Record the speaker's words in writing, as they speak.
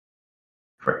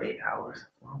for 8 hours.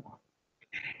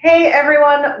 Hey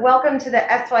everyone, welcome to the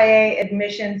SYA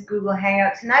Admissions Google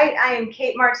Hangout. Tonight I am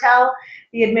Kate Martell,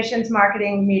 the Admissions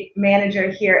Marketing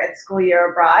Manager here at School Year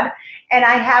Abroad. And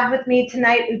I have with me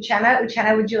tonight Uchenna.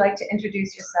 Uchenna, would you like to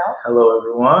introduce yourself? Hello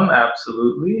everyone,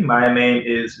 absolutely. My name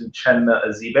is Uchenna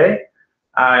Azibe.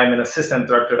 I'm an Assistant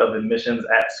Director of Admissions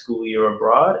at School Year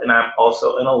Abroad, and I'm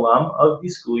also an alum of the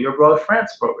School Year Abroad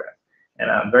France program. And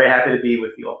I'm very happy to be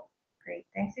with you all. Great,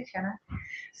 thanks Uchenna.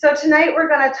 So tonight we're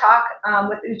going to talk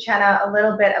with Uchenna a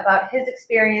little bit about his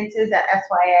experiences at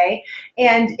SYA.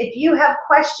 And if you have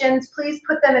questions, please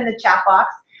put them in the chat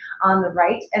box on the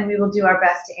right, and we will do our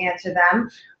best to answer them.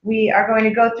 We are going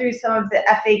to go through some of the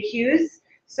FAQs,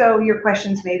 so your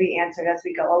questions may be answered as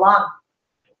we go along.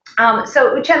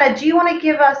 So Uchenna, do you want to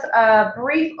give us a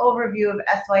brief overview of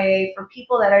SYA for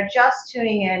people that are just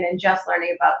tuning in and just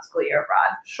learning about School Year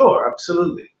Abroad? Sure,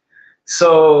 absolutely.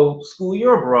 So School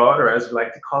Year Abroad, or as we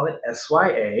like to call it,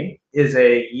 SYA, is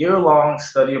a year-long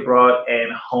study abroad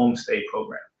and homestay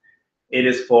program. It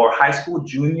is for high school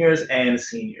juniors and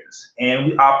seniors, and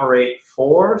we operate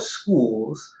 4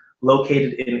 schools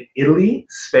located in Italy,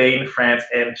 Spain, France,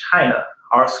 and China.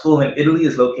 Our school in Italy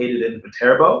is located in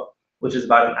Viterbo, which is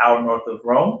about an hour north of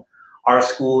Rome. Our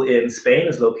school in Spain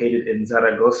is located in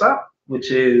Zaragoza,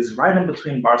 which is right in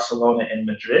between Barcelona and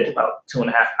Madrid, about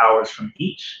 2.5 hours from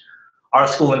each. Our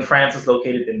school in France is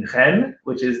located in Rennes,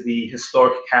 which is the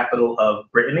historic capital of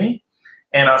Brittany.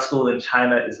 And our school in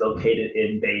China is located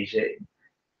in Beijing.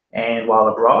 And while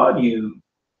abroad, you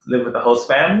live with the host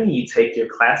family, you take your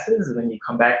classes, and then you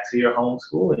come back to your home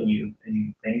school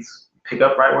and things pick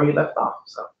up right where you left off.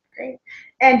 So great.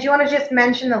 And do you want to just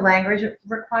mention the language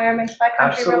requirements by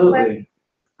country real quick?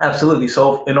 Absolutely.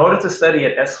 So in order to study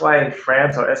at SYA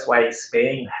France or SYA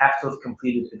Spain, you have to have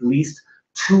completed at least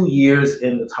 2 years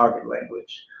in the target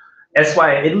language.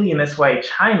 SYA Italy and SYA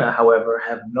China, however,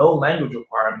 have no language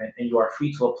requirement, and you are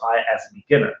free to apply as a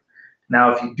beginner.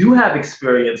 Now, if you do have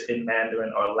experience in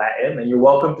Mandarin or Latin, then you're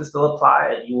welcome to still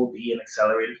apply, and you will be in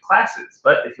accelerated classes.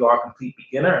 But if you are a complete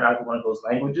beginner in either one of those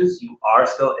languages, you are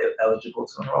still eligible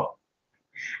to enroll.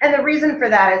 And the reason for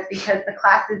that is because the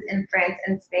classes in France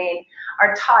and Spain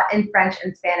are taught in French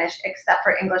and Spanish, except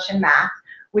for English and math,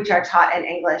 which are taught in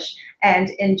English. And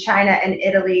in China and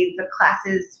Italy, the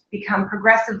classes become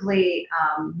progressively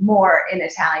more in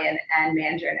Italian and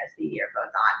Mandarin as the year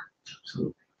goes on.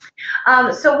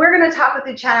 Absolutely. So we're going to talk with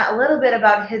Uchenna a little bit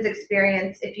about his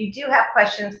experience. If you do have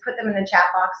questions, put them in the chat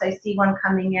box. I see one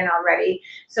coming in already.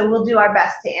 So we'll do our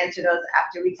best to answer those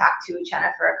after we talk to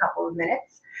Uchenna for a couple of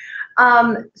minutes.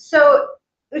 So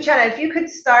Uchenna, if you could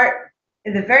start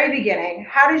in the very beginning,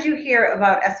 how did you hear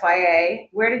about SYA?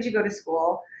 Where did you go to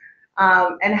school?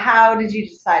 And how did you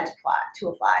decide to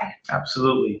apply?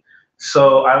 Absolutely.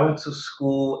 So I went to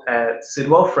school at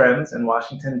Sidwell Friends in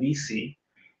Washington, D.C.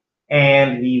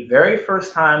 And the very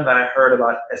first time that I heard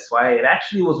about SYA, it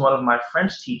actually was one of my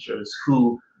French teachers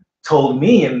who told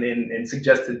me and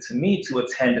suggested to me to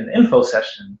attend an info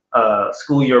session.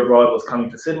 School Year Abroad was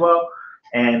coming to Sidwell,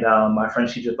 and my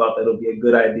French teacher thought that it would be a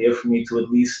good idea for me to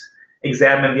at least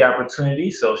examine the opportunity,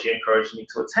 so she encouraged me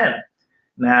to attend.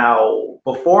 Now,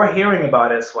 before hearing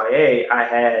about SYA, I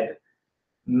had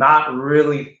not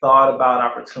really thought about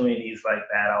opportunities like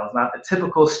that. I was not the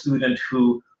typical student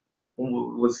who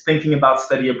was thinking about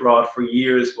study abroad for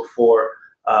years before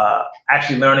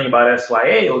actually learning about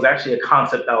SYA. It was actually a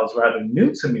concept that was rather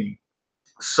new to me.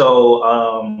 So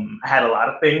I had a lot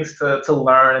of things to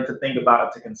learn and to think about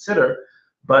and to consider.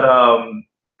 But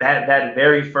that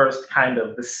very first kind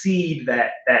of the seed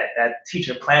that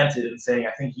teacher planted and saying,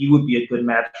 I think you would be a good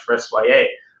match for SYA,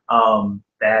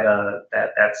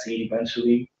 that seed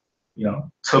eventually,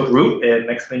 took root, and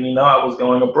next thing you know, I was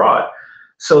going abroad.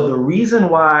 So the reason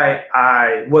why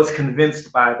I was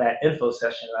convinced by that info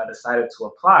session and I decided to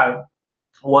apply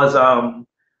was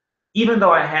even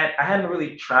though I hadn't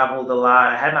really traveled a lot,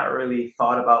 I had not really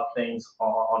thought about things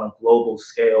on a global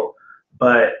scale,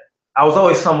 but I was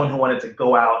always someone who wanted to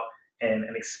go out and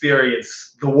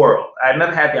experience the world. I'd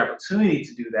never had the opportunity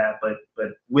to do that, but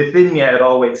within me I had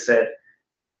always said,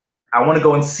 I want to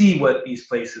go and see what these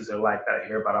places are like that I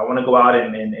hear about. I want to go out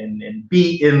and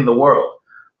be in the world.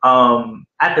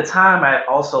 At the time, I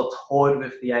also toyed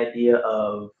with the idea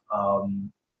of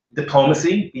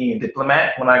diplomacy, being a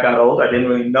diplomat. When I got older, I didn't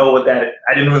really know what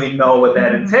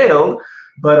that entailed,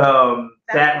 but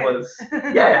that was,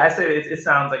 yeah, I said it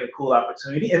sounds like a cool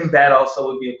opportunity, and that also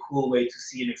would be a cool way to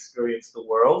see and experience the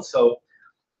world. So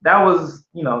that was,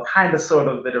 kind of sort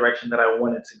of the direction that I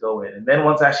wanted to go in. And then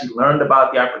once I actually learned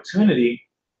about the opportunity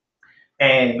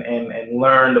and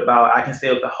learned about, I can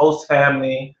stay with the host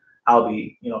family, I'll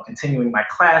be, continuing my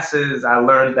classes. I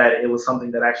learned that it was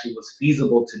something that actually was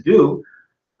feasible to do.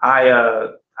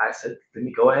 I said, let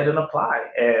me go ahead and apply.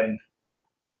 And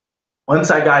once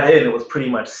I got in, it was pretty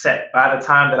much set. By the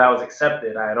time that I was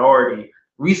accepted, I had already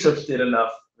researched it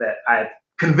enough that I had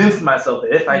convinced myself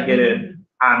that if I get in,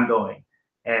 I'm going.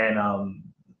 And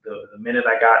the minute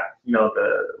I got,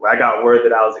 I got word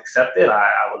that I was accepted,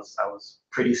 I was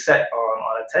pretty set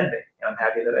on attending, and I'm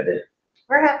happy that I did.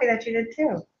 We're happy that you did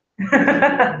too.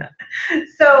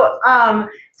 So,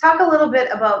 talk a little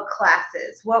bit about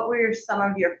classes. What were some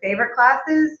of your favorite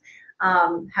classes?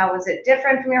 How was it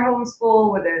different from your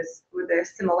homeschool? Were there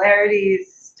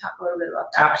similarities? Talk a little bit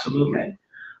about that. Absolutely.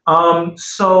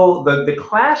 So the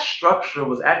class structure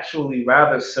was actually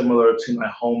rather similar to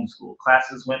my homeschool.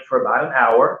 Classes went for about an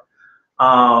hour.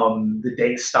 The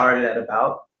day started at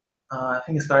about, I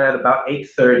think it started at about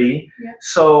 8:30. Yeah.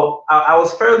 So I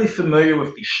was fairly familiar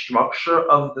with the structure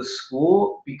of the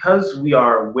school because we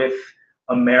are with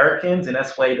Americans, and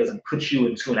SYA doesn't put you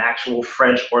into an actual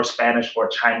French or Spanish or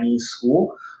Chinese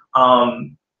school.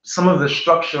 Some of the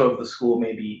structure of the school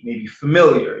may be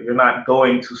familiar. You're not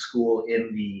going to school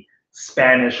in the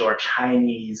Spanish or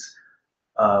Chinese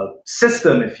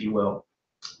system, if you will.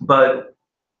 But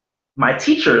my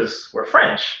teachers were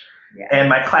French, yeah, and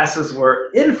my classes were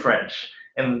in French.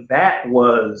 And that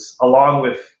was, along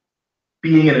with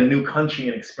being in a new country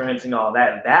and experiencing all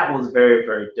that, that was very,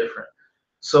 very different.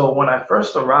 So when I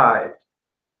first arrived,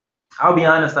 I'll be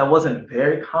honest, I wasn't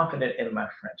very confident in my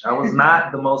French. I was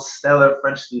not the most stellar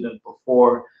French student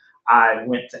before I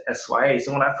went to SYA.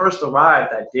 So when I first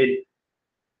arrived, I did,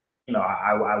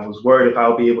 I was worried if I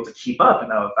would be able to keep up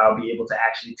and if I would be able to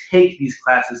actually take these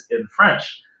classes in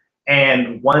French.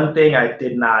 And one thing I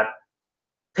did not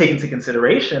take into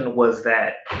consideration was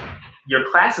that your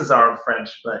classes are in French,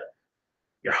 but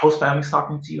your host family's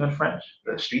talking to you in French.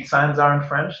 The street signs are in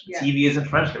French. The TV is in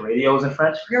French. The radio is in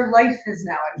French. Your life is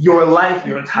now in French.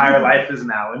 Your entire life is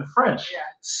now in French. Yeah.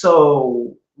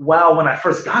 So while when I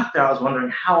first got there, I was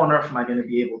wondering how on earth am I going to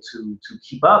be able to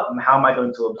keep up, and how am I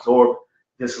going to absorb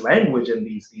this language and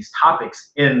these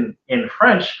topics in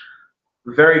French?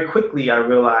 Very quickly, I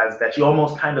realized that you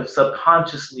almost kind of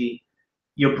subconsciously,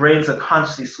 your brain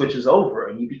subconsciously switches over,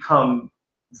 and you become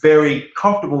very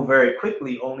comfortable very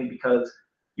quickly, only because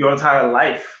your entire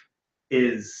life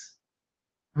is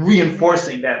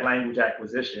reinforcing that language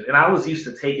acquisition. And I was used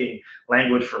to taking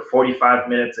language for 45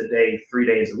 minutes a day, 3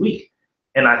 days a week.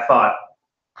 And I thought,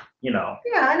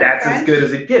 that's French. As good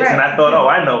as it gets. Right. And I thought, oh,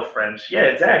 I know French. Yeah,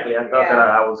 exactly. I thought that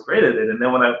I was great at it. And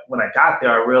then when I got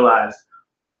there, I realized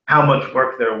how much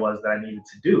work there was that I needed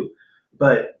to do.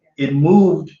 But it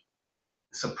moved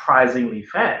surprisingly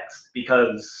fast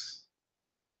because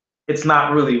it's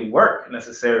not really work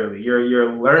necessarily.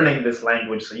 You're learning this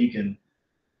language so you can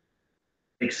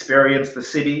experience the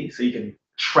city, so you can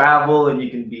travel, and you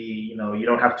can be, you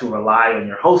don't have to rely on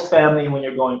your host family when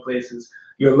you're going places.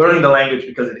 You're learning the language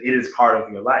because it is part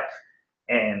of your life.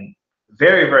 And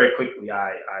very, very quickly,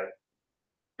 I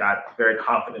got very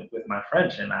confident with my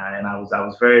French, and I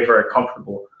was very, very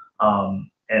comfortable,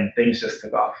 and things just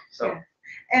took off. So. Yeah.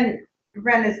 And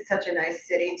Rennes is such a nice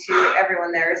city too.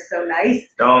 Everyone there is so nice.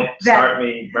 Don't start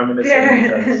me reminiscing,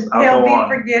 because I'll they'll go on.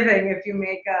 Be forgiving if you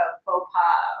make a faux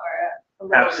pas or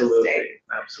a little mistake.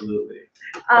 Absolutely.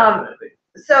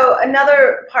 So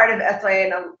another part of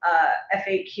SYA and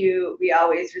FAQ we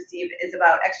always receive is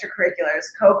about extracurriculars,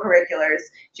 co-curriculars.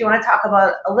 Do you want to talk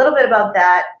about a little bit about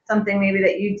that? Something maybe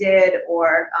that you did,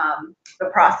 or the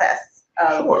process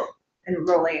of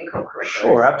enrolling in co-curriculars?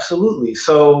 Sure, absolutely.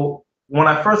 So when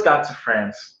I first got to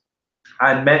France,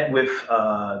 I met with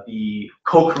the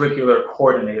co-curricular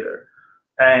coordinator,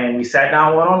 and we sat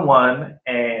down one-on-one,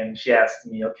 and she asked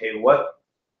me, okay, what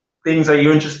things are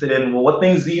you interested in? Well, what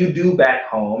things do you do back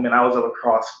home? And I was a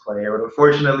lacrosse player, but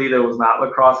unfortunately there was not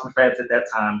lacrosse in France at that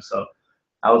time, so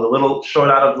I was a little short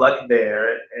out of luck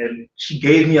there. And she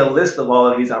gave me a list of all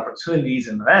of these opportunities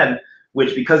in Rennes,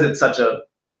 which, because it's such a,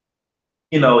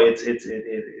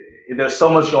 there's so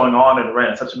much going on in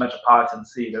Rennes, such a metropolitan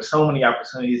city. There's so many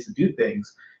opportunities to do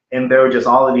things, and there were just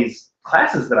all of these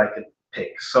classes that I could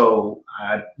pick. So,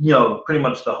 pretty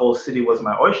much the whole city was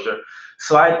my oyster.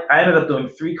 So I ended up doing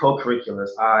 3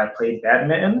 co-curriculars. I played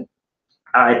badminton,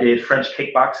 I did French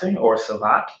kickboxing, or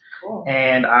savate,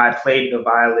 and I played the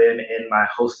violin in my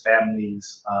host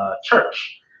family's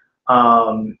church.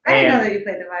 I didn't know that you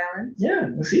played the violin. Yeah,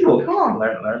 see, we'll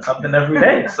learn something every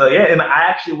day. So yeah, and I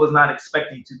actually was not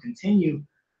expecting to continue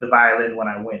the violin when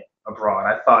I went abroad.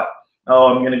 I thought, oh,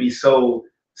 I'm going to be so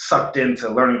sucked into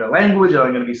learning the language, and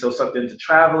I'm going to be so sucked into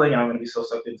traveling, and I'm going to be so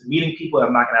sucked into meeting people,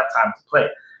 I'm not going to have time to play.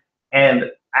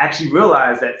 And I actually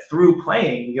realized that through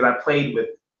playing, because I played with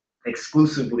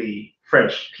exclusively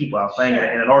French people. I was playing in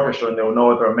an orchestra, and there were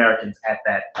no other Americans at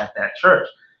that church.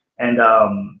 And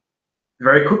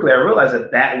very quickly, I realized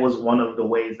that that was one of the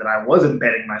ways that I was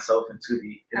embedding myself into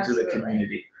the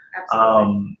community.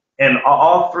 And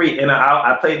all three, and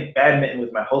I played badminton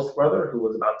with my host brother, who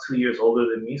was about 2 years older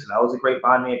than me, so that was a great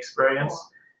bonding experience. Cool.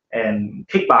 And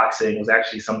kickboxing was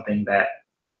actually something that,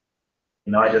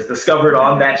 you know, I just discovered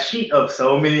on that sheet of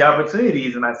so many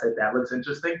opportunities, and I said, that looks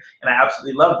interesting, and I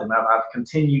absolutely loved it. I've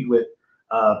continued with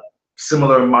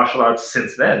similar martial arts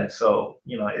since then. So,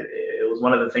 you know, it was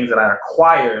one of the things that I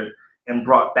acquired and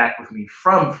brought back with me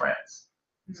from France.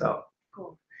 So.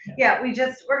 Cool. Yeah,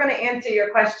 we're going to answer your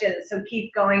questions, so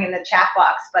keep going in the chat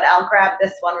box, but I'll grab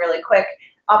this one really quick.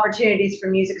 Opportunities for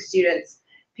music students,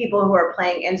 people who are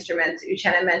playing instruments.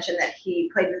 Uchenna mentioned that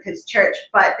he played with his church,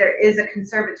 but there is a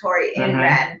conservatory in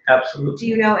Rennes. Absolutely. Do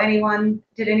you know anyone,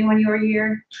 did anyone your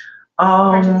year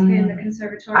participate in the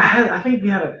conservatory? I think we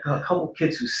had a couple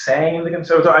kids who sang in the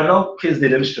conservatory. I know kids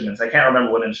did instruments. I can't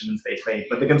remember what instruments they played,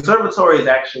 but the conservatory is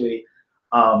actually,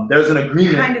 there's an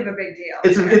agreement. Kind of a big deal.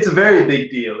 It's a very big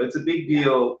deal. It's a big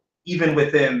deal even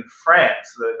within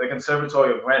France. The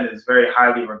Conservatory of Rennes is very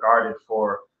highly regarded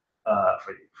for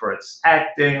its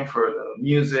acting, for the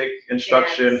music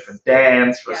instruction, for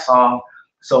dance, for song.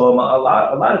 So a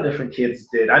lot of different kids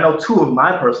did. I know 2 of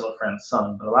my personal friends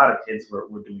sung, but a lot of kids were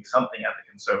doing something at the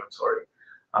conservatory.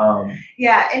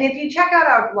 Yeah, and if you check out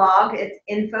our blog, it's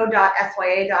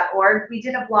info.sya.org. We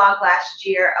did a blog last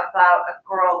year about a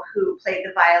girl who played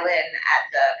the violin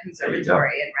at the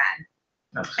conservatory in Rennes.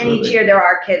 Absolutely. And each year there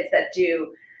are kids that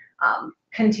do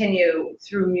continue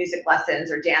through music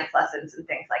lessons or dance lessons and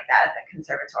things like that at the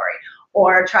conservatory,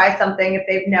 or try something if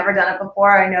they've never done it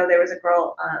before. I know there was a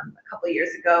girl a couple of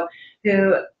years ago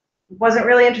who wasn't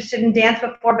really interested in dance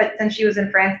before, but since she was in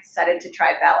France, decided to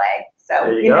try ballet. So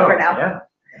you never know. Yeah.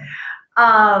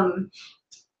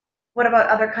 What about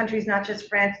other countries, not just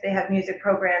France? They have music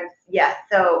programs. Yes.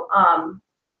 So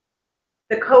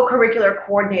the co-curricular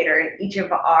coordinator in each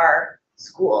of our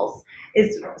schools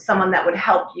is someone that would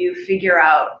help you figure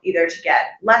out either to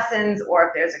get lessons, or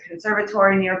if there's a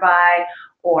conservatory nearby,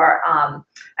 or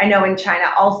I know in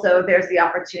China also there's the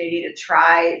opportunity to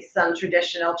try some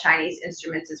traditional Chinese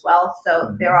instruments as well.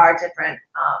 So there are different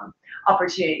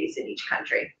opportunities in each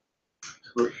country.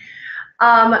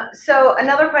 So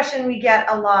another question we get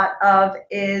a lot of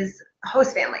is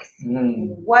host families.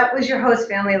 What was your host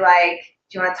family like?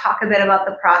 Do you want to talk a bit about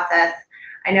the process?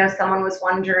 I know someone was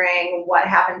wondering what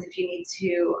happens if you need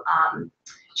to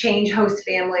change host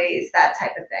families, that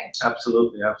type of thing.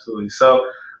 Absolutely, absolutely. So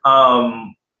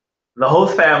the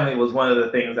host family was one of the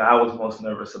things that I was most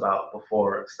nervous about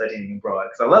before studying abroad,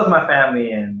 because I love my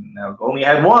family and I've only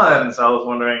had one, so I was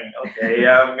wondering, okay,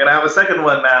 I'm gonna have a second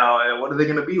one now, and what are they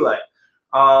gonna be like?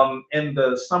 In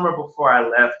the summer before I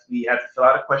left, we had to fill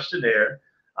out a questionnaire,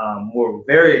 a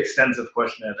very extensive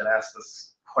questionnaire that asked us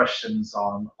questions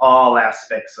on all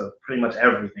aspects of pretty much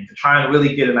everything, to try and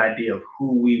really get an idea of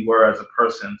who we were as a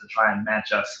person, to try and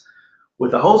match us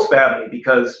with the host family,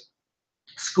 because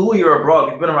school year abroad,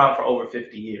 we've been around for over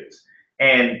 50 years.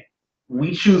 And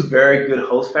we choose very good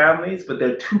host families, but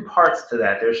there are 2 parts to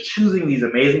that. There's choosing these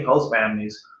amazing host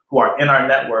families who are in our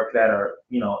network that are,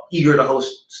 you know, eager to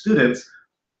host students.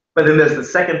 But then there's the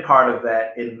second part of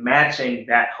that in matching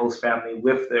that host family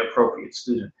with the appropriate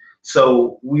student.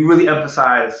 So we really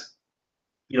emphasize,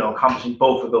 you know, accomplishing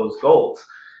both of those goals.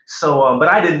 So, but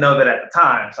I didn't know that at the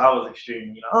time. So I was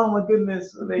extremely, you know, oh my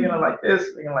goodness, are they gonna like this?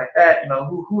 Are they gonna like that? You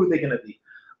know, who are they gonna be?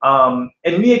 And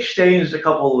we exchanged a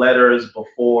couple letters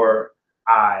before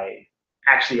I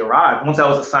actually arrived. Once I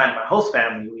was assigned my host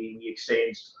family, we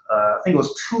exchanged, I think it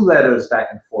was 2 letters back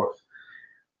and forth.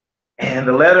 And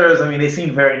the letters, I mean, they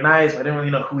seemed very nice, but I didn't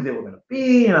really know who they were gonna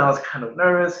be, and I was kind of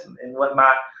nervous and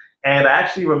whatnot. And I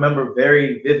actually remember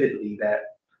very vividly that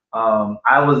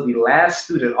I was the last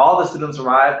student. All the students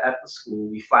arrived at the school.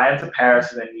 We fly into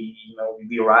Paris, and then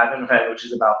we arrive in Rennes, which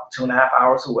is about 2.5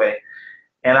 hours away.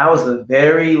 And I was the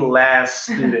very last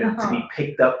student to be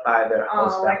picked up by their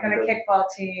host family. Like on a kickball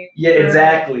team. Yeah,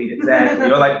 exactly.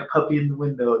 You're like the puppy in the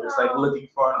window, just like looking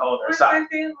for an owner. So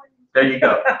there you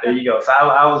go. So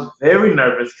I was very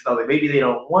nervous, because I was like, maybe they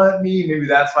don't want me. Maybe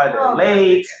that's why they're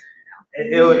late.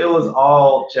 It was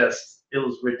all just, it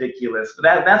was ridiculous.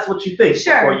 But that's what you think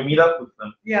before you meet up with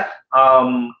them. Yeah.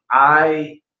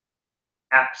 I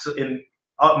absolutely,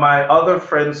 my other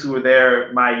friends who were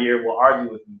there my year will argue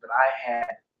with me, but I had,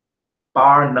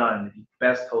 bar none, the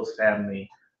best host family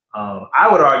I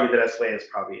would argue that SYA is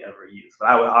probably ever used, but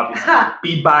I would obviously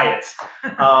be biased.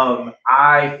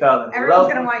 I fell in Everyone's love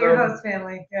gonna with want them. your host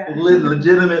family. Yeah.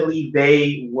 Legitimately,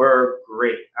 they were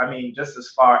great. I mean, just as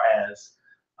far as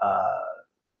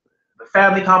the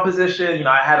family composition, you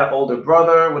know, I had an older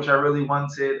brother, which I really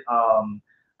wanted.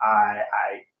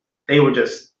 They were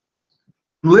just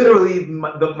literally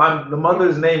the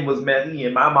mother's name was Melly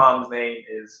and my mom's name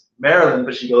is Marilyn,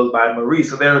 but she goes by Marie.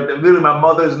 So they're literally my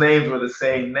mother's names were the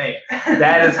same name.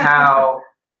 That is how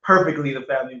perfectly the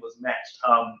family was matched.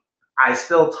 I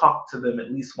still talk to them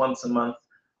at least once a month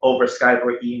over Skype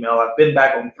or email. I've been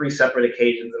back on 3 separate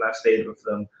occasions and I've stayed with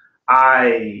them.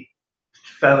 I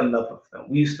fell in love with them.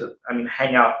 We used to, I mean,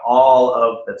 hang out all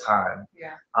of the time.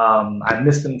 Yeah. I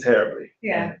missed them terribly.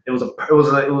 Yeah. And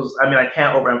I mean, I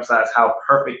can't overemphasize how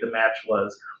perfect the match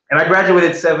was. And I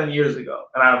graduated 7 years ago,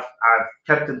 and I've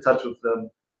kept in touch with them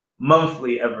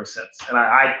monthly ever since. And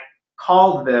I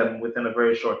called them within a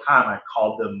very short time. I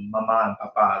called them Mama and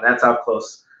Papa. That's how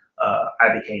close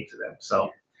I became to them.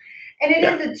 So. And it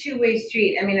is a two-way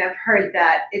street. I mean, I've heard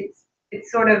that it's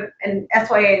sort of, and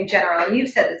SYA in general, and you've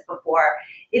said this before,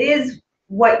 it is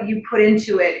what you put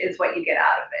into it is what you get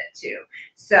out of it too.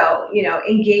 So, you know,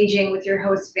 engaging with your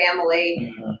host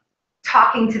family,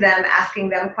 talking to them, asking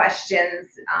them questions,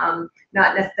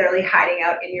 not necessarily hiding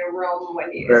out in your room when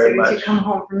as soon as you come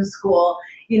home from school.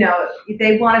 You know,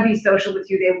 they want to be social with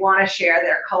you. They want to share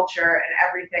their culture and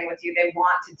everything with you. They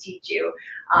want to teach you.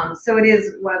 So it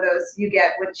is one of those, you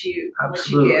get what you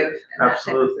give, and that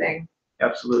type of thing.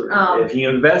 Absolutely. If you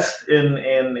invest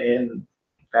in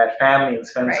that family and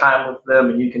spend time with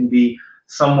them, and you can be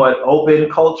somewhat open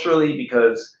culturally,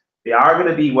 because they are going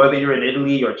to be, whether you're in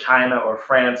Italy or China or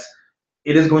France,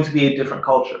 it is going to be a different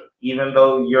culture. Even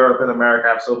though Europe and America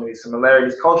have so many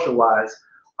similarities culture-wise,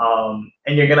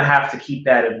 and you're going to have to keep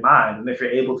that in mind. And if you're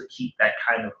able to keep that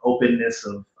kind of openness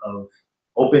of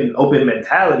open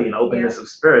mentality and openness of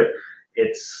spirit,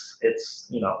 it's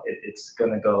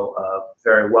going to go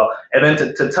very well. And then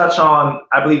to touch on,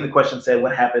 I believe the question said,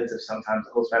 what happens if sometimes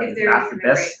the host family is not the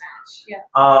best?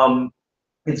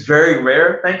 It's very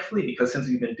rare, thankfully, because since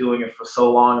we've been doing it for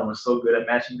so long and we're so good at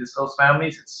matching these host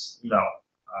families, it's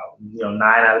 9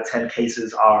 out of 10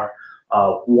 cases are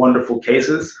wonderful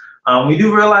cases. We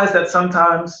do realize that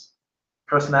sometimes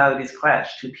personalities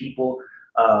clash. 2 people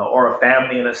or a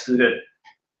family and a student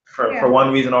for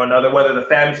one reason or another, whether the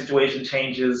family situation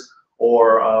changes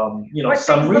or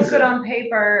some reason. Look good on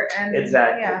paper and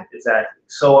exactly.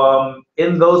 So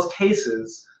in those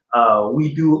cases,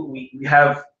 we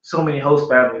have so many host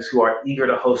families who are eager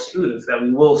to host students that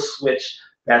we will switch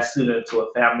that student to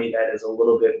a family that is a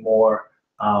little bit more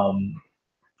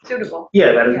suitable.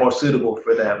 Yeah, that is more suitable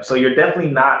for them. So you're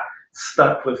definitely not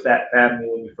stuck with that family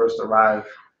when you first arrive.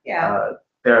 Yeah.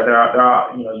 There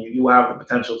are you have the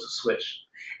potential to switch.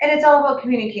 And it's all about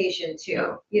communication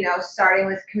too. You know, starting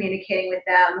with communicating with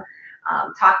them,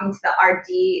 talking to the RD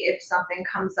if something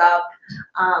comes up,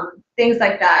 things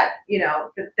like that. You know,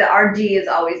 the RD is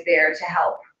always there to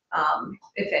help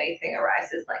if anything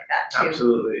arises like that too.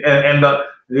 Absolutely, and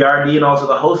the RD and also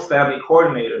the host family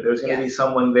coordinator. There's going to be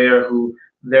someone there who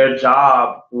their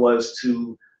job was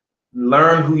to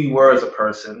learn who you were as a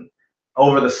person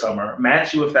over the summer,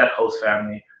 match you with that host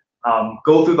family,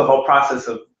 go through the whole process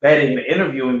of vetting and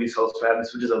interviewing these host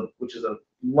families, which is a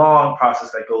long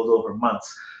process that goes over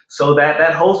months. So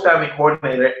that host family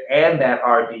coordinator and that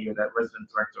RD or that resident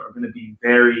director are going to be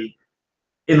very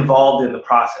involved in the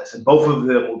process, and both of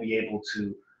them will be able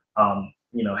to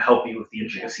help you with the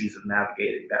intricacies of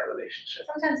navigating that relationship.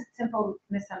 Sometimes it's simple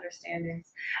misunderstandings.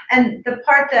 And the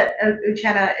part that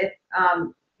Uchenna,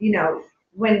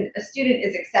 when a student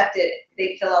is accepted,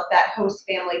 they fill out that host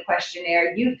family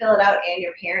questionnaire. You fill it out and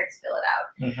your parents fill it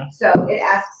out. So it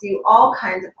asks you all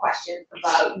kinds of questions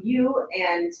about you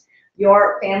and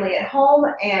your family at home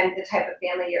and the type of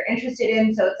family you're interested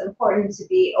in. So it's important to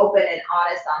be open and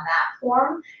honest on that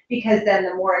form, because then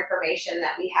the more information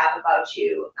that we have about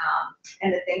you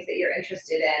and the things that you're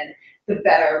interested in, the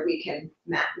better we can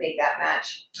make that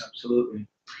match. Absolutely.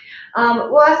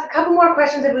 We'll ask a couple more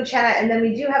questions of Uchenna, and then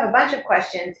we do have a bunch of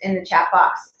questions in the chat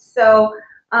box. So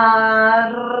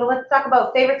let's talk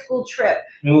about favorite school trip.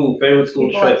 Ooh, favorite school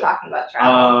trip. People are talking about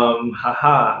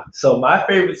travel. So my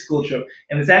favorite school trip,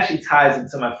 and this actually ties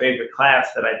into my favorite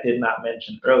class that I did not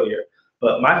mention earlier,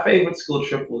 but my favorite school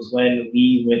trip was when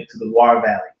we went to the Loire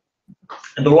Valley.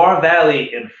 And the Loire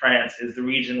Valley in France is the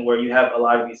region where you have a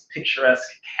lot of these picturesque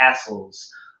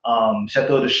castles,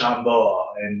 Chateau de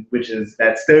Chambord, and which is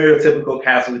that stereotypical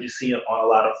castle that you see on a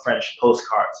lot of French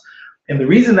postcards. And the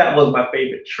reason that was my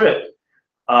favorite trip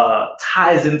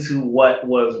ties into what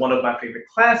was one of my favorite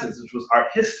classes, which was art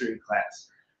history class.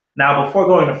 Now, before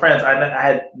going to France, I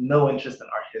had no interest in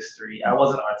art history. I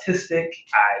wasn't artistic.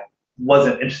 I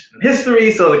wasn't interested in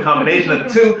history. So the combination of the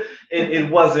two, it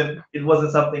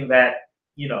wasn't something that,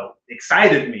 you know,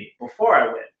 excited me before I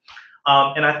went.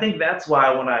 And I think that's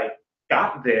why when I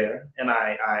got there and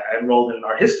I enrolled in an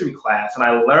art history class and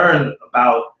I learned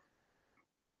about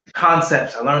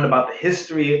concepts, I learned about the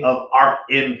history of art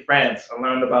in France. I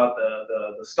learned about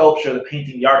the sculpture, the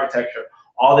painting, the architecture,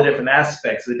 all the different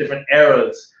aspects, the different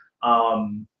eras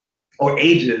or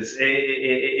ages.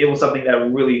 It was something that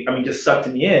really, I mean, just sucked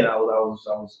me in. I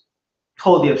was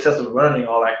totally obsessed with learning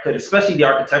all I could, especially the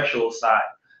architectural side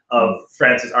of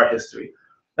France's art history.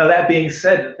 Now, that being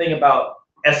said, the thing about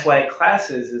SYA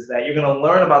classes is that you're going to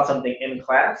learn about something in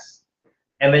class,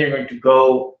 and then you're going to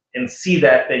go and see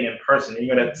that thing in person. And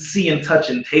you're going to see and touch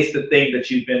and taste the thing that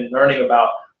you've been learning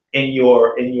about in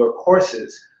your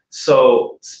courses.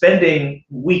 So spending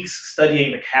weeks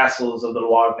studying the castles of the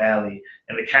Loire Valley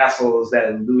and the castles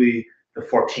that Louis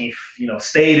XIV, you know,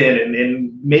 stayed in,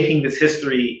 and making this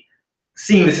history,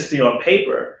 seeing this history on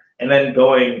paper, and then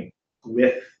going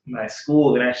with my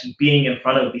school and actually being in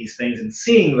front of these things and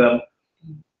seeing them,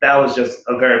 that was just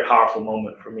a very powerful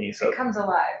moment for me. So it comes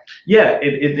alive. Yeah,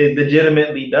 it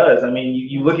legitimately does. I mean,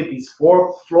 you look at these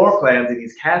floor plans of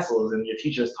these castles, and your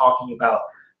teacher's talking about,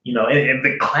 you know, and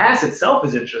the class itself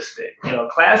is interesting. You know,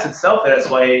 class itself at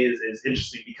SYA is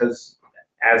interesting because,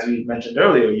 as we mentioned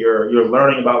earlier, you're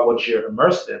learning about what you're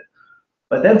immersed in.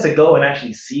 But then to go and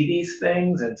actually see these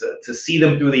things and to see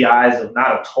them through the eyes of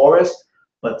not a tourist,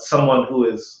 but someone who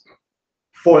is,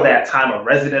 for that time, a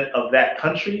resident of that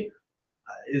country,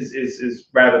 is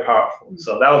rather powerful.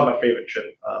 So that was my favorite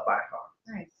trip by far.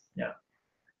 Nice. Yeah.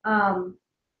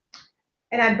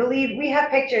 And I believe we have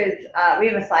pictures. We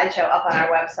have a slideshow up on our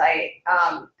website,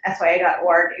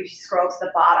 SYA.org. If you scroll to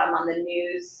the bottom on the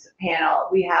news panel,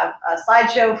 we have a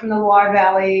slideshow from the Loire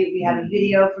Valley. We have a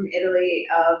video from Italy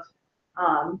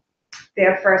of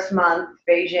their first month,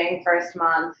 Beijing first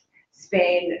month,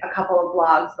 Spain, a couple of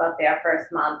blogs about their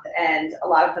first month, and a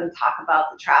lot of them talk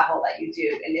about the travel that you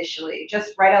do initially,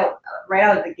 just right out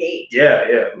of the gate. Yeah,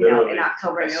 you know, in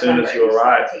October, as November, soon as you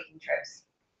arrive, taking trips.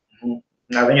 And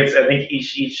I think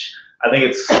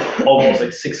it's almost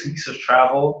like 6 weeks of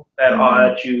travel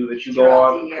that you go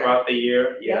on throughout the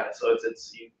year. Yeah, so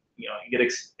it's you know, you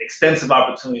get extensive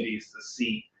opportunities to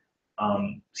see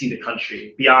the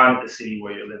country beyond the city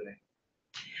where you're living.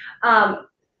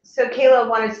 So Kayla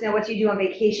wanted to know what you do on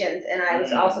vacations, and I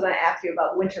was also going to ask you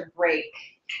about winter break.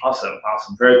 Awesome,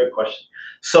 very good question.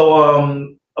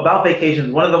 So about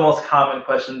vacations, one of the most common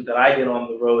questions that I get on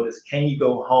the road is, can you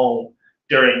go home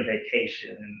during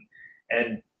vacation?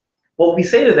 And what we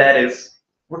say to that is,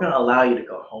 we're going to allow you to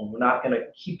go home. We're not going to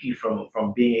keep you from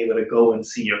being able to go and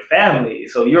see your family.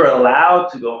 So you're allowed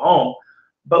to go home,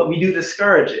 but we do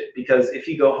discourage it, because if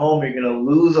you go home, you're going to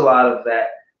lose a lot of that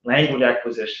language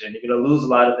acquisition. You're going to lose a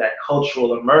lot of that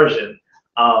cultural immersion.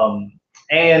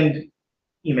 And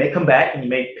you may come back and you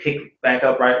may pick back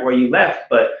up right where you left,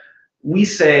 but we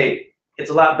say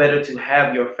it's a lot better to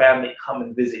have your family come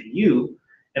and visit you.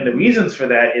 And the reasons for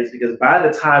that is because by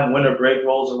the time winter break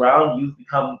rolls around, you've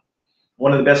become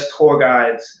one of the best tour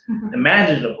guides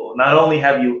imaginable. Not only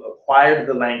have you acquired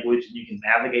the language and you can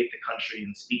navigate the country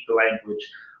and speak the language,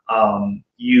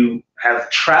 you have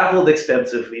traveled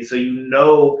extensively, so you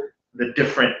know the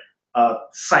different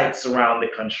sites around the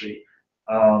country.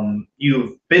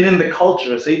 You've been in the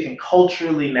culture, so you can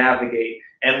culturally navigate.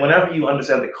 And whenever you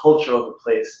understand the culture of a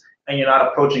place and you're not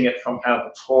approaching it from kind of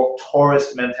a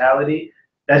tourist mentality,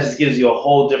 that just gives you a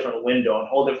whole different window and a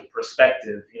whole different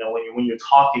perspective. You know, when you're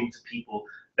talking to people,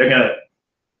 they're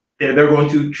going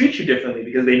to treat you differently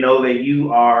because they know that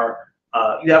you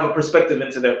have a perspective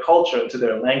into their culture, into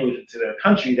their language, into their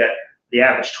country that the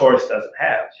average tourist doesn't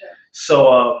have.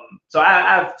 Sure. So I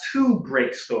have two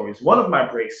break stories. One of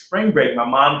my breaks, spring break, my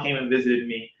mom came and visited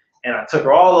me, and I took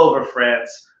her all over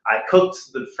France. I cooked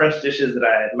the French dishes that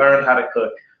I had learned how to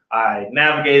cook. I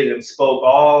navigated and spoke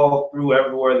all through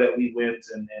everywhere that we went,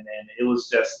 and it was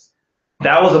just,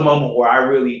 that was a moment where I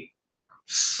really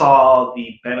saw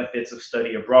the benefits of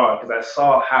study abroad, because I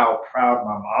saw how proud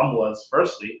my mom was,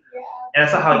 firstly, and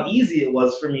I saw how easy it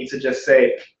was for me to just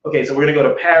say, okay, so we're gonna go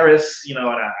to Paris, you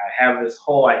know, and I have this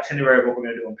whole itinerary of what we're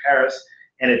gonna do in Paris,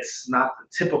 and it's not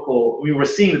the typical, we were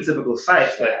seeing the typical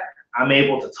sites, but I'm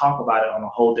able to talk about it on a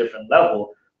whole different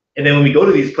level. And then when we go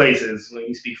to these places, when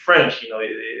you speak French, you know,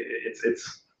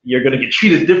 you're gonna get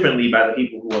treated differently by the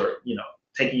people who are, you know,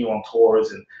 taking you on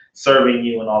tours and serving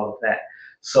you and all of that.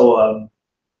 So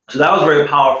So that was very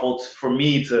powerful for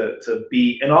me to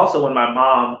be. And also when my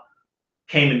mom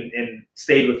came and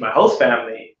stayed with my host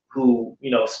family, who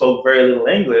spoke very little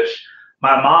English,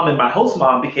 my mom and my host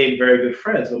mom became very good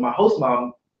friends. But my host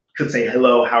mom could say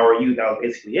hello, how are you? That was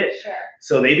basically it. Sure.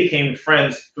 So they became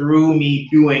friends through me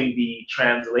doing the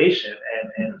translation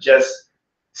and just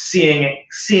seeing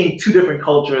two different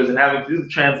cultures and having to do the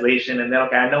translation, and then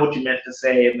okay, I know what you meant to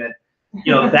say, and then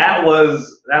that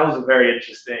was a very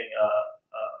interesting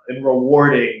and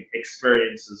rewarding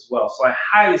experience as well. So I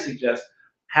highly suggest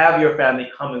have your family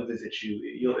come and visit you.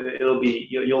 It'll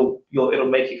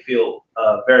make you feel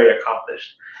very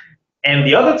accomplished. And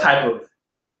the other type of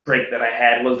break that I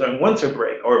had was during winter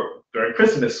break or during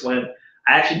Christmas, when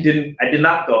I did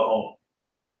not go home.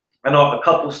 I know a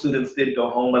couple students did go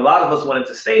home. A lot of us wanted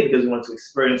to stay because we wanted to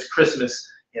experience Christmas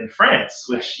in France,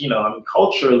 which,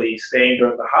 culturally, staying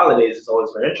during the holidays is always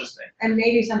very interesting. And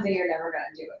maybe something you're never going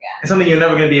to do again. It's something you're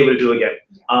never going to be able to do again.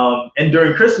 Yeah. And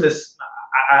during Christmas,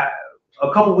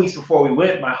 a couple weeks before we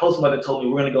went, my host mother told me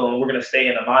we're going to go and we're going to stay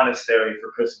in a monastery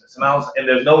for Christmas. And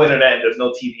there's no internet and there's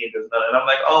no TV and there's none. And I'm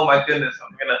like, oh my goodness,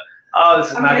 this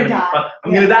is not going to be fun.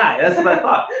 I'm going to die. That's what I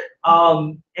thought.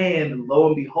 And lo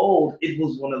and behold, it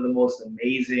was one of the most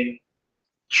amazing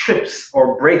trips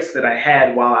or breaks that I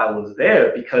had while I was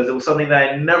there, because it was something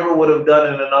that I never would have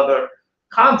done in another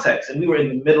context. And we were in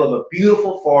the middle of a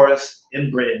beautiful forest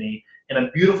in Brittany, in a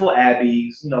beautiful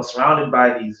abbey, surrounded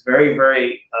by these very,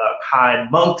 very kind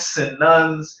monks and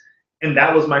nuns. And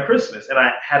that was my Christmas. And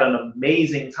I had an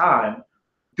amazing time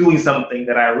doing something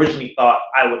that I originally thought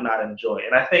I would not enjoy.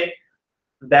 And I think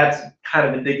that's kind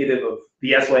of indicative of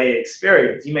the SYA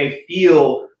experience. You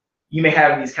may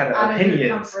have these kind of opinions. Out of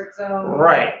your comfort zone.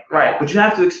 Right. But you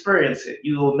have to experience it.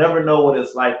 You will never know what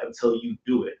it's like until you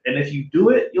do it. And if you do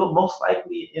it, you'll most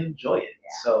likely enjoy it. Yeah.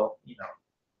 So,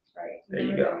 right. There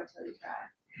you go. Until you try.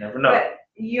 Never know. But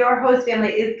your host family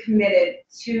is committed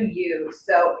to you.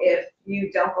 So if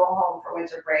you don't go home for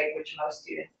winter break, which most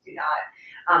students do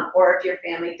not, or if your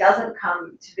family doesn't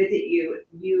come to visit you,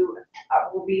 you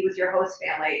will be with your host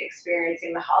family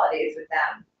experiencing the holidays with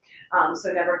them.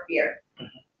 So never fear.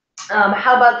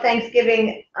 How about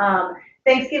Thanksgiving?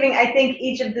 Thanksgiving, I think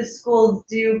each of the schools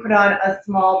do put on a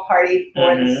small party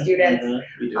for the students.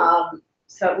 We do.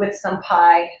 So with some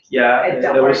pie. Yeah,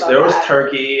 there was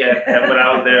turkey, and when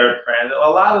I was there in France, a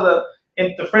lot of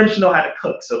the French know how to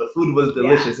cook, so the food was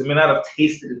delicious. Yeah. It may not have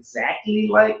tasted exactly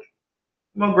like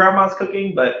grandma's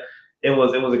cooking, but it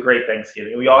was a great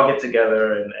Thanksgiving. We all get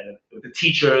together and with the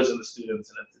teachers and the students,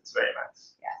 and it's very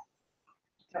nice.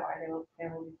 Yeah. So there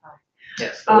will be pie.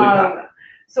 Yes.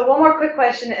 So one more quick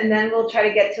question, and then we'll try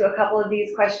to get to a couple of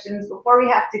these questions before we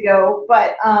have to go.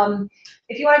 But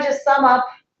if you want to just sum up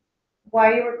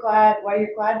why you're glad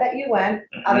that you went,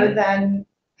 other than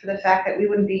for the fact that we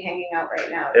wouldn't be hanging out right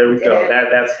now. There we go.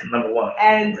 That's number one.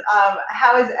 And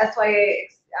how has SYA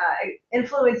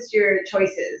influenced your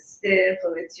choices? Did it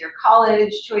influence your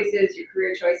college choices, your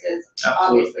career choices?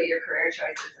 Absolutely. Obviously, your career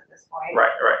choices at this point.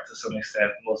 Right. To some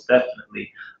extent, most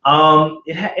definitely.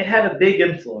 It had a big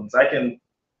influence. I can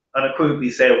unequivocally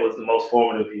say it was the most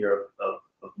formative year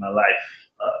of my life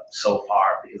so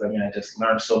far, because I just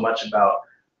learned so much about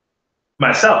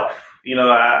myself.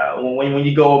 When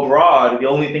you go abroad, the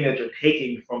only thing that you're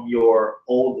taking from your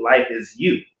old life is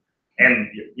you and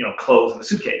clothes in the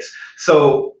suitcase.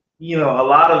 So a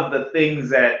lot of the things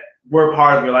that were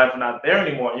part of your life are not there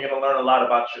anymore. You're going to learn a lot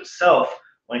about yourself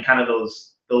when kind of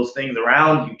those things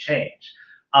around you change.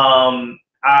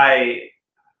 I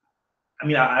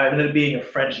ended up being a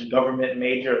French government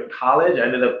major in college. I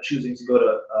ended up choosing to go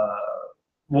to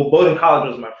Bowdoin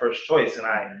College was my first choice, and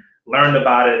I learned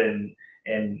about it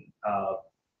and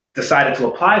decided to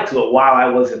apply to it while I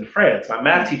was in France. My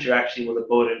math teacher actually was a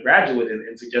Bowdoin graduate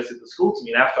and suggested the school to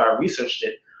me. And after I researched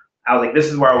it, I was like, this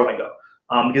is where I want to go.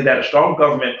 Because they had a strong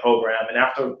government program. And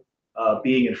after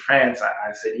being in France,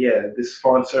 I said, yeah, this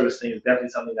foreign service thing is definitely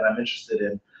something that I'm interested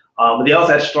in. But they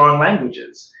also had strong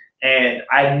languages. And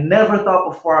I never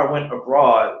thought before I went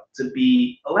abroad to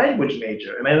be a language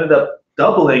major. And I ended up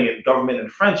doubling in government and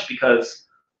French because,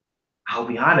 I'll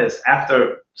be honest,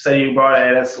 after studying abroad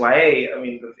at SYA,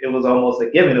 it was almost a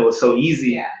given. It was so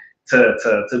easy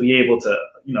to be able to,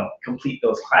 complete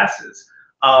those classes.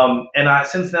 And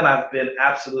since then, I've been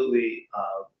absolutely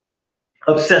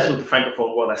obsessed with the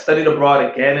Francophone world. I studied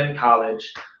abroad again in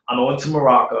college. I went to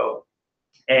Morocco.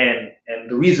 And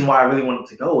the reason why I really wanted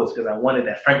to go was because I wanted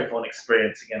that Francophone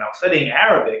experience again. I was studying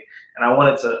Arabic, and I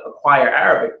wanted to acquire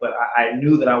Arabic, but I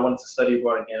knew that I wanted to study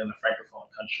abroad again in a Francophone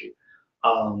country.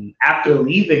 After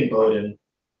leaving Bowdoin,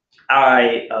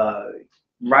 right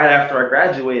after I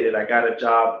graduated, I got a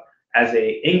job as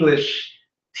a English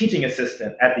teaching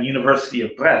assistant at the University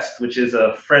of Brest, which is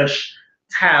a French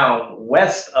town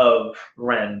west of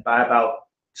Rennes by about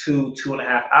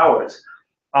 2.5 hours.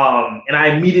 And I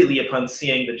immediately, upon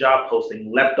seeing the job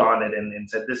posting, leapt on it and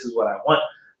said, this is what I want,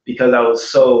 because I was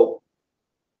so,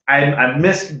 I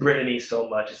missed Brittany so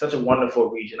much. It's such a wonderful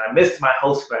region. I missed my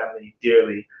host family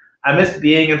dearly. I missed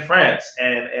being in France.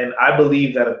 And I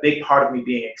believe that a big part of me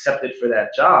being accepted for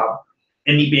that job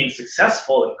and me being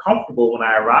successful and comfortable when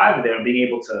I arrived there and being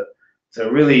able to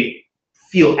really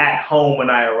feel at home when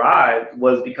I arrived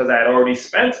was because I had already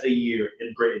spent a year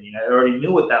in Brittany. I already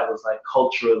knew what that was like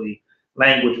culturally,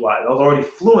 language-wise. I was already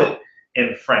fluent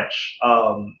in French.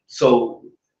 So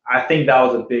I think that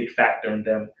was a big factor in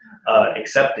them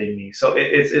accepting me. So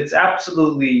it's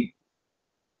absolutely,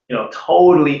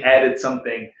 totally added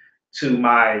something to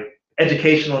my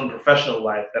educational and professional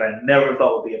life that I never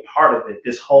thought would be a part of it.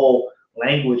 This whole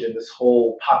language and this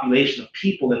whole population of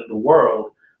people in the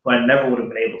world who I never would have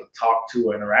been able to talk to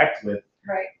or interact with,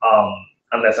 right.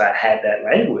 Unless I had that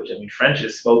language. I mean, French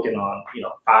is spoken on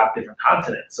 5 different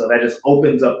continents, so that just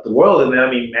opens up the world. And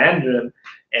then Mandarin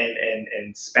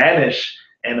and Spanish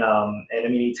and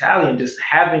Italian, just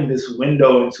having this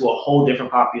window into a whole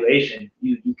different population.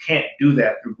 You can't do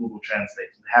that through Google Translate.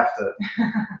 You have to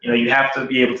you have to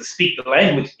be able to speak the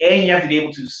language, and you have to be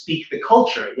able to speak the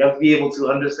culture. You have to be able to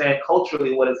understand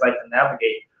culturally what it's like to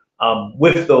navigate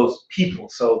with those people.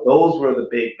 So those were the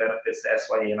big benefits to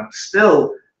SYA, and I'm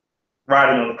still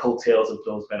riding on the coattails of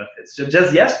those benefits.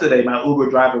 Just yesterday, my Uber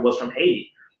driver was from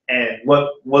Haiti, and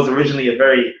what was originally a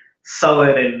very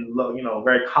sullen and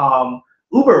very calm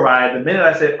Uber ride, the minute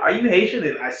I said, "Are you Haitian?"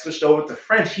 and I switched over to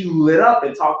French, he lit up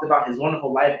and talked about his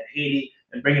wonderful life in Haiti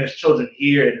and bringing his children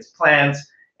here and his plans,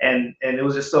 and it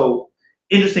was just so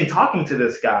interesting talking to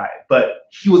this guy. But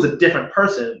he was a different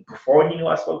person before he knew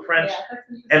I spoke French,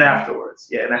 and afterwards.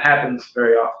 Yeah, and that happens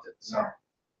very often. So,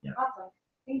 yeah. Awesome.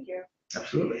 Thank you.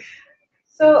 Absolutely.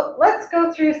 So let's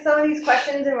go through some of these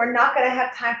questions, and we're not going to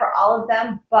have time for all of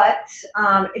them, but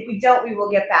if we don't, we will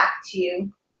get back to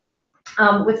you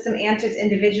with some answers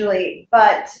individually.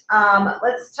 But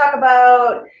let's talk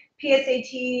about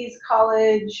PSATs,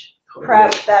 college,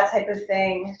 prep, that type of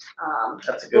thing.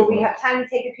 That's a good one. Will we have time to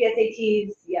take the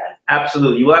PSATs? Yes.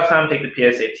 Absolutely. You will have time to take the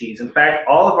PSATs. In fact,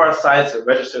 all of our sites are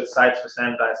registered sites for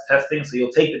standardized testing, so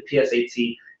you'll take the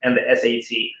PSAT and the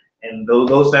SAT, and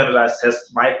those standardized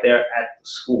tests right there at the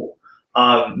school.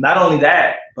 Not only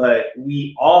that, but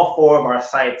all 4 of our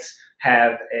sites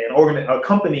have a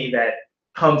company that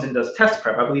comes and does test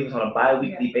prep. I believe it's on a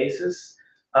bi-weekly basis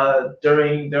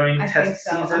during test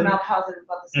season. I'm not positive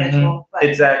about the schedule. But.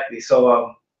 Exactly.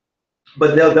 So,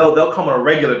 but they'll come on a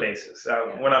regular basis.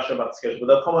 We're not sure about the schedule, but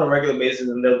they'll come on a regular basis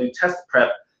and they'll do test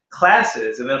prep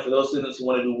classes. And then for those students who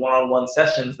want to do one-on-one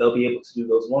sessions, they'll be able to do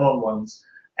those one-on-ones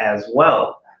as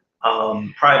well.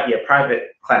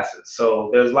 Private classes. So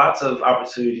there's lots of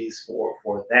opportunities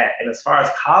for that. And as far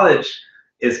as college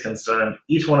is concerned,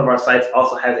 each one of our sites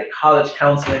also has a college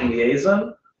counseling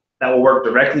liaison that will work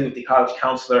directly with the college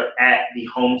counselor at the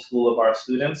home school of our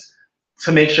students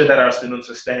to make sure that our students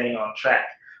are staying on track.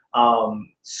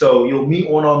 So you'll meet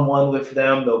one-on-one with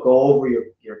them. They'll go over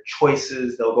your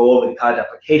choices. They'll go over the college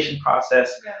application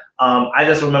process. Yeah. I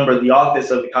just remember the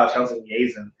office of the college counseling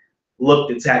liaison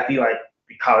looked exactly like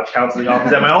the college counseling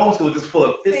office at my home school, just full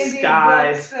of FISC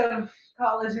guys.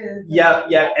 Colleges.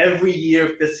 Yeah. Every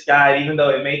year FISC guide, even though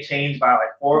it may change by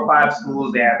like 4 or 5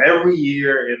 schools, they have every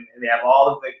year, and they have all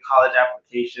of the college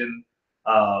application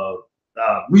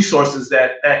resources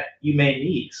that you may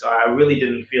need. So I really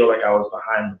didn't feel like I was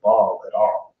behind the ball at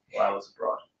all while I was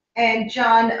abroad. And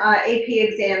John, AP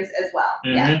exams as well.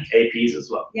 Yeah. APs as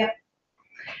well. Yep.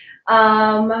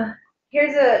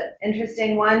 Here's an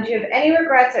interesting one. Do you have any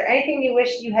regrets or anything you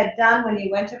wish you had done when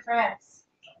you went to France?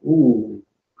 Ooh,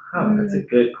 that's a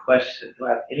good question. Do I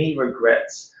have any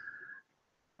regrets?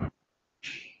 I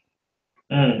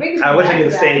wish I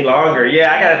could have stayed longer.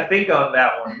 Yeah, I gotta think on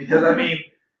that one, because I mean,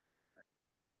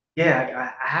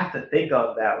 I have to think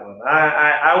on that one.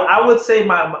 I would say if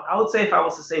I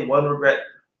was to say one regret,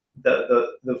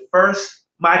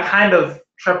 my kind of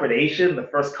trepidation the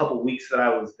first couple weeks that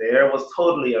I was there was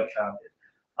totally unfounded.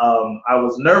 I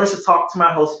was nervous to talk to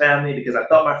my host family because I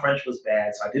thought my French was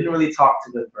bad, so I didn't really talk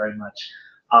to them very much.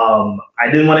 I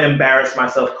didn't want to embarrass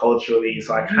myself culturally,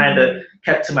 so I kind of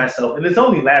kept to myself, and it's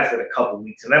only lasted a couple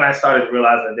weeks, and then I started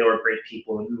realizing that they were great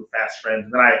people and we were fast friends,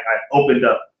 and then I opened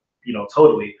up,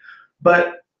 totally.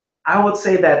 But I would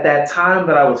say that time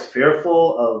that I was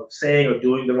fearful of saying or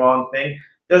doing the wrong thing,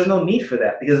 there's no need for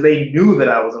that, because they knew that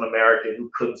I was an American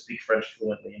who couldn't speak French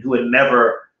fluently and who had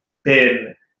never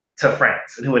been to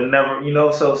France and who had never,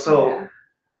 so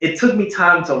it took me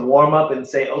time to warm up and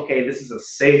say, okay, this is a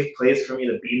safe place for me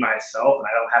to be myself, and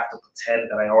I don't have to pretend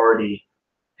that I already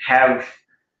have,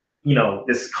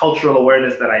 this cultural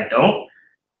awareness that I don't.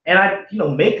 And I,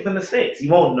 make the mistakes. You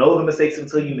won't know the mistakes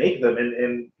until you make them.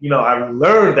 And I've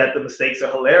learned that the mistakes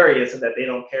are hilarious and that they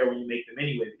don't care when you make them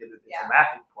anyway because it's a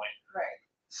mapping point. Right.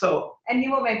 So. And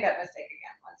you won't make that mistake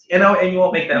again once and you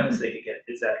won't make that mistake again.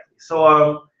 Exactly.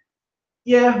 So,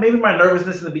 yeah, maybe my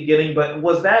nervousness in the beginning, but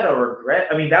was that a regret?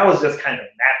 I mean, that was just kind of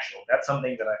natural. That's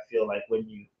something that I feel like when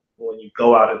you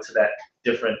go out into that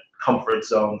different comfort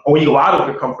zone, or when you go out of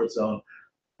your comfort zone,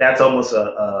 that's almost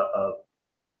a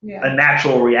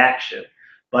natural reaction.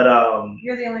 But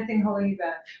you're the only thing holding you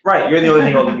back. Right, you're the only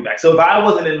thing holding you back. So if I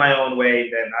wasn't in my own way,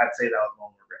 then I'd say that was my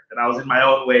own regret. That I was in my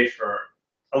own way for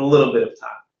a little bit of time.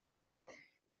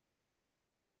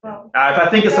 Well, if I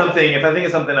think of something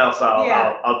else,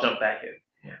 I'll jump back in.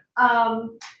 Yeah.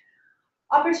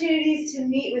 Opportunities to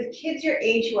meet with kids your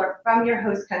age who are from your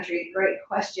host country. Great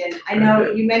question. I know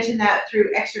you mentioned that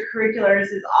through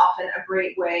extracurriculars is often a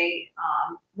great way,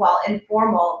 while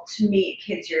informal, to meet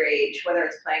kids your age, whether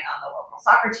it's playing on the local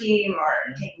soccer team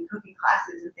or taking cooking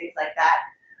classes and things like that.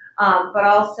 But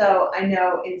also, I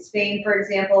know in Spain, for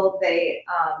example,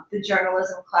 the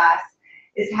journalism class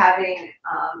is having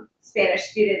Spanish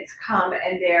students come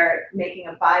and they're making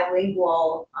a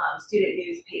bilingual student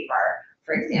newspaper,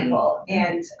 for example,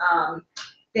 and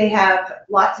they have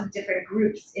lots of different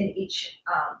groups in each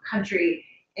country.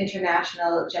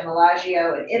 International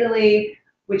Gemellagio in Italy,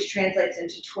 which translates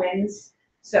into twins.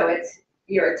 So it's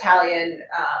your Italian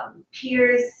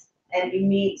peers, and you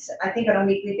meet, I think, on a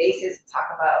weekly basis, talk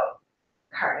about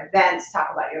current events, talk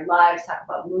about your lives, talk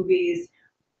about movies,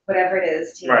 whatever it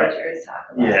is teenagers talk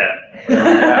about.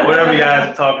 Yeah, whatever you guys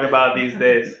are talking about these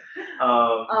days.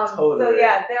 Totally. So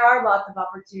yeah, there are lots of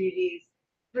opportunities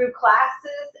through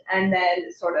classes and then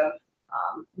sort of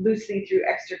loosely through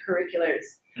extracurriculars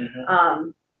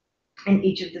in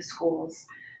each of the schools.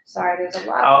 Sorry, there's a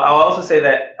lot. I'll also say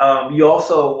that you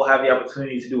also will have the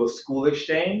opportunity to do a school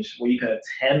exchange where you can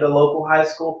attend a local high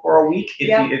school for a week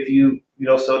if you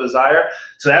so desire.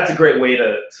 So that's a great way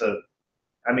to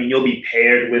I mean, you'll be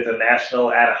paired with a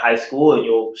national at a high school and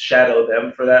you'll shadow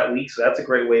them for that week. So that's a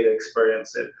great way to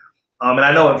experience it. And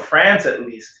I know in France, at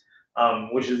least,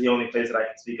 which is the only place that I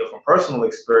can speak of from personal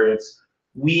experience,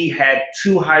 we had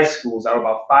two high schools that were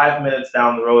about 5 minutes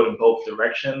down the road in both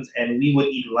directions, and we would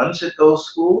eat lunch at those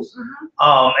schools. And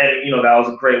that was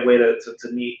a great way to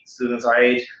meet students our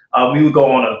age. We would go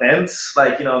on events,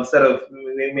 like instead of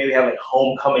maybe having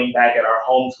homecoming back at our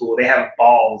home school, they have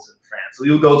balls in France. So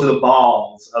we would go to the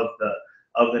balls of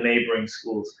the neighboring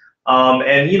schools.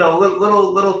 And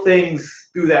little things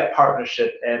through that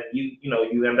partnership, and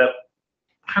you end up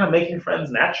kind of making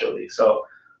friends naturally. So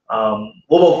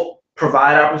we'll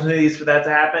provide opportunities for that to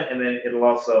happen, and then it'll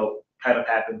also kind of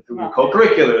happen through your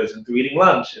co-curriculars and through eating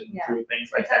lunch and through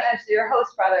things like that. Sometimes through your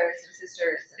host brothers and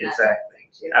sisters. And exactly.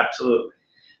 Too. Absolutely.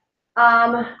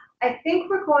 I think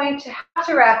we're going to have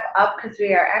to wrap up because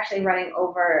we are actually running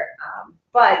over.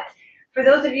 But for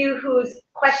those of you whose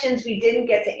questions we didn't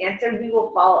get to answer, we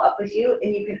will follow up with you,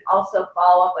 and you can also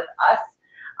follow up with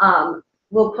us.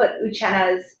 We'll put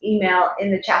Uchenna's email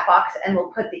in the chat box, and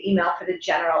we'll put the email for the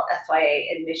general SYA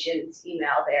admissions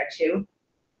email there too.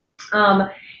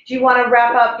 Do you want to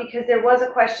wrap up? Because there was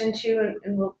a question too,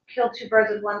 and we'll kill two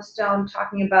birds with one stone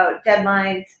talking about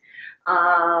deadlines.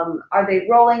 Are they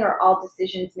rolling or all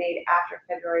decisions made after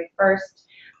February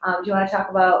 1st? Do you want to talk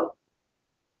about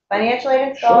financial aid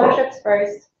and scholarships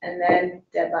first, and then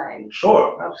deadlines?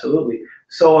 Sure, absolutely.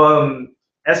 So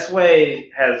SYA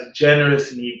has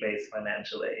generous need-based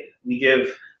financial aid. We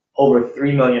give over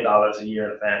 $3 million a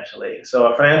year in financial aid. So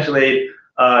our financial aid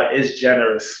is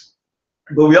generous,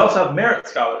 but we also have merit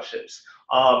scholarships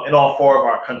in all 4 of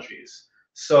our countries.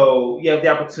 So you have the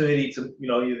opportunity to,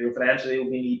 your financial aid will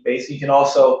be need-based. You can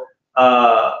also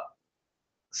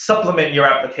supplement your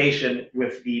application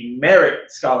with the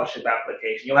merit scholarship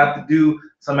application. You'll have to do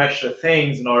some extra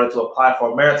things in order to apply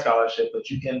for a merit scholarship,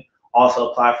 but you can also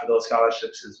apply for those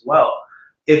scholarships as well.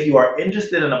 If you are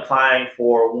interested in applying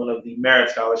for one of the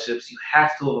merit scholarships, you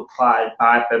have to have applied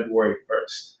by February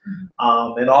 1st.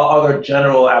 And all other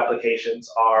general applications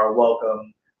are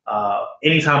welcome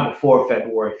anytime before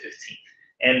February 15th.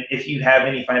 And if you have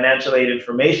any financial aid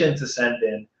information to send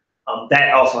in,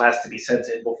 that also has to be sent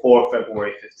in before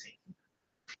February 15th.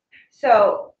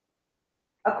 So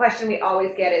a question we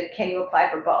always get is, can you apply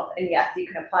for both? And yes, you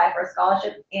can apply for a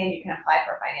scholarship and you can apply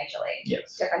for financial aid.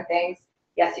 Yes. Different things.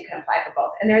 Yes, you can apply for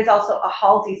both. And there's also a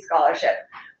Halsey scholarship,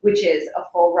 which is a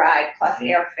full ride plus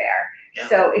airfare. Yeah.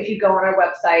 So if you go on our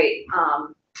website,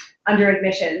 under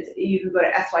admissions, you can go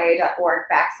to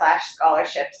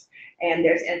sya.org/scholarships, and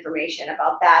there's information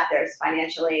about that. There's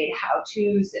financial aid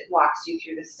how-tos. It walks you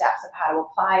through the steps of how to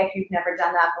apply if you've never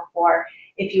done that before.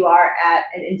 If you are at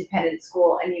an independent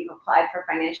school and you've applied for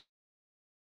financial aid,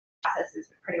 process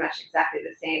is pretty much exactly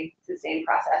the same. It's the same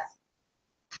process.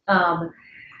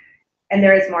 And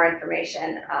there is more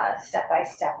information step by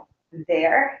step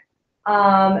there.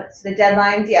 So the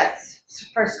deadlines, yes,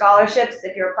 for scholarships,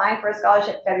 if you're applying for a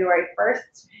scholarship, February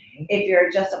 1st. If you're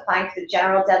just applying for the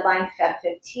general deadline, Feb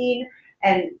 15,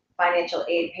 and financial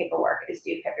aid paperwork is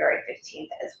due February 15th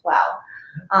as well.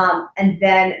 And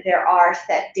then there are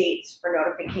set dates for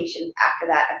notifications after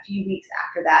that. A few weeks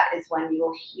after that is when you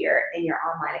will hear in your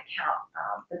online account.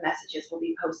 The messages will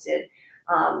be posted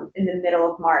in the middle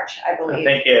of March, I believe. I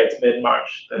think, yeah, it's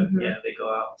mid-March that yeah, they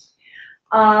go out.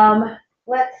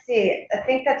 Let's see, I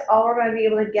think that's all we're going to be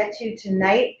able to get to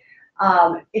tonight.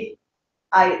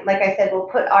 Like I said, we'll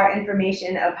put our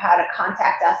information of how to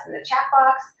contact us in the chat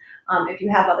box. If you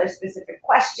have other specific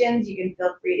questions, you can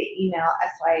feel free to email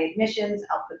SYA Admissions.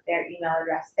 I'll put their email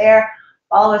address there.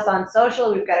 Follow us on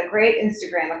social. We've got a great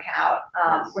Instagram account.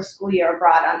 We're School Year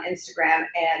Abroad on Instagram,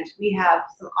 and we have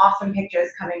some awesome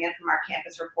pictures coming in from our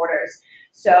campus reporters.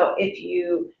 So if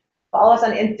you follow us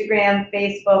on Instagram,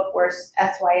 Facebook, we're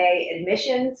SYA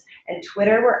Admissions, and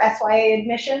Twitter, we're SYA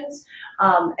Admissions.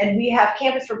 And we have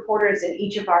campus reporters in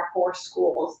each of our 4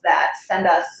 schools that send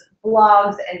us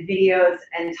blogs and videos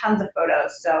and tons of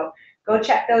photos. So go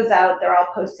check those out. They're all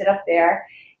posted up there.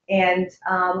 And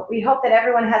we hope that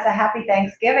everyone has a happy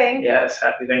Thanksgiving. Yes,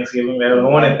 happy Thanksgiving,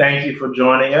 everyone, and thank you for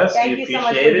joining us. Thank you so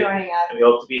much for joining us. And we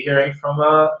hope to be hearing from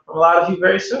a lot of you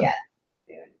very soon. Yes.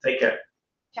 Take care.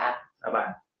 Ciao.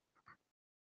 Bye-bye.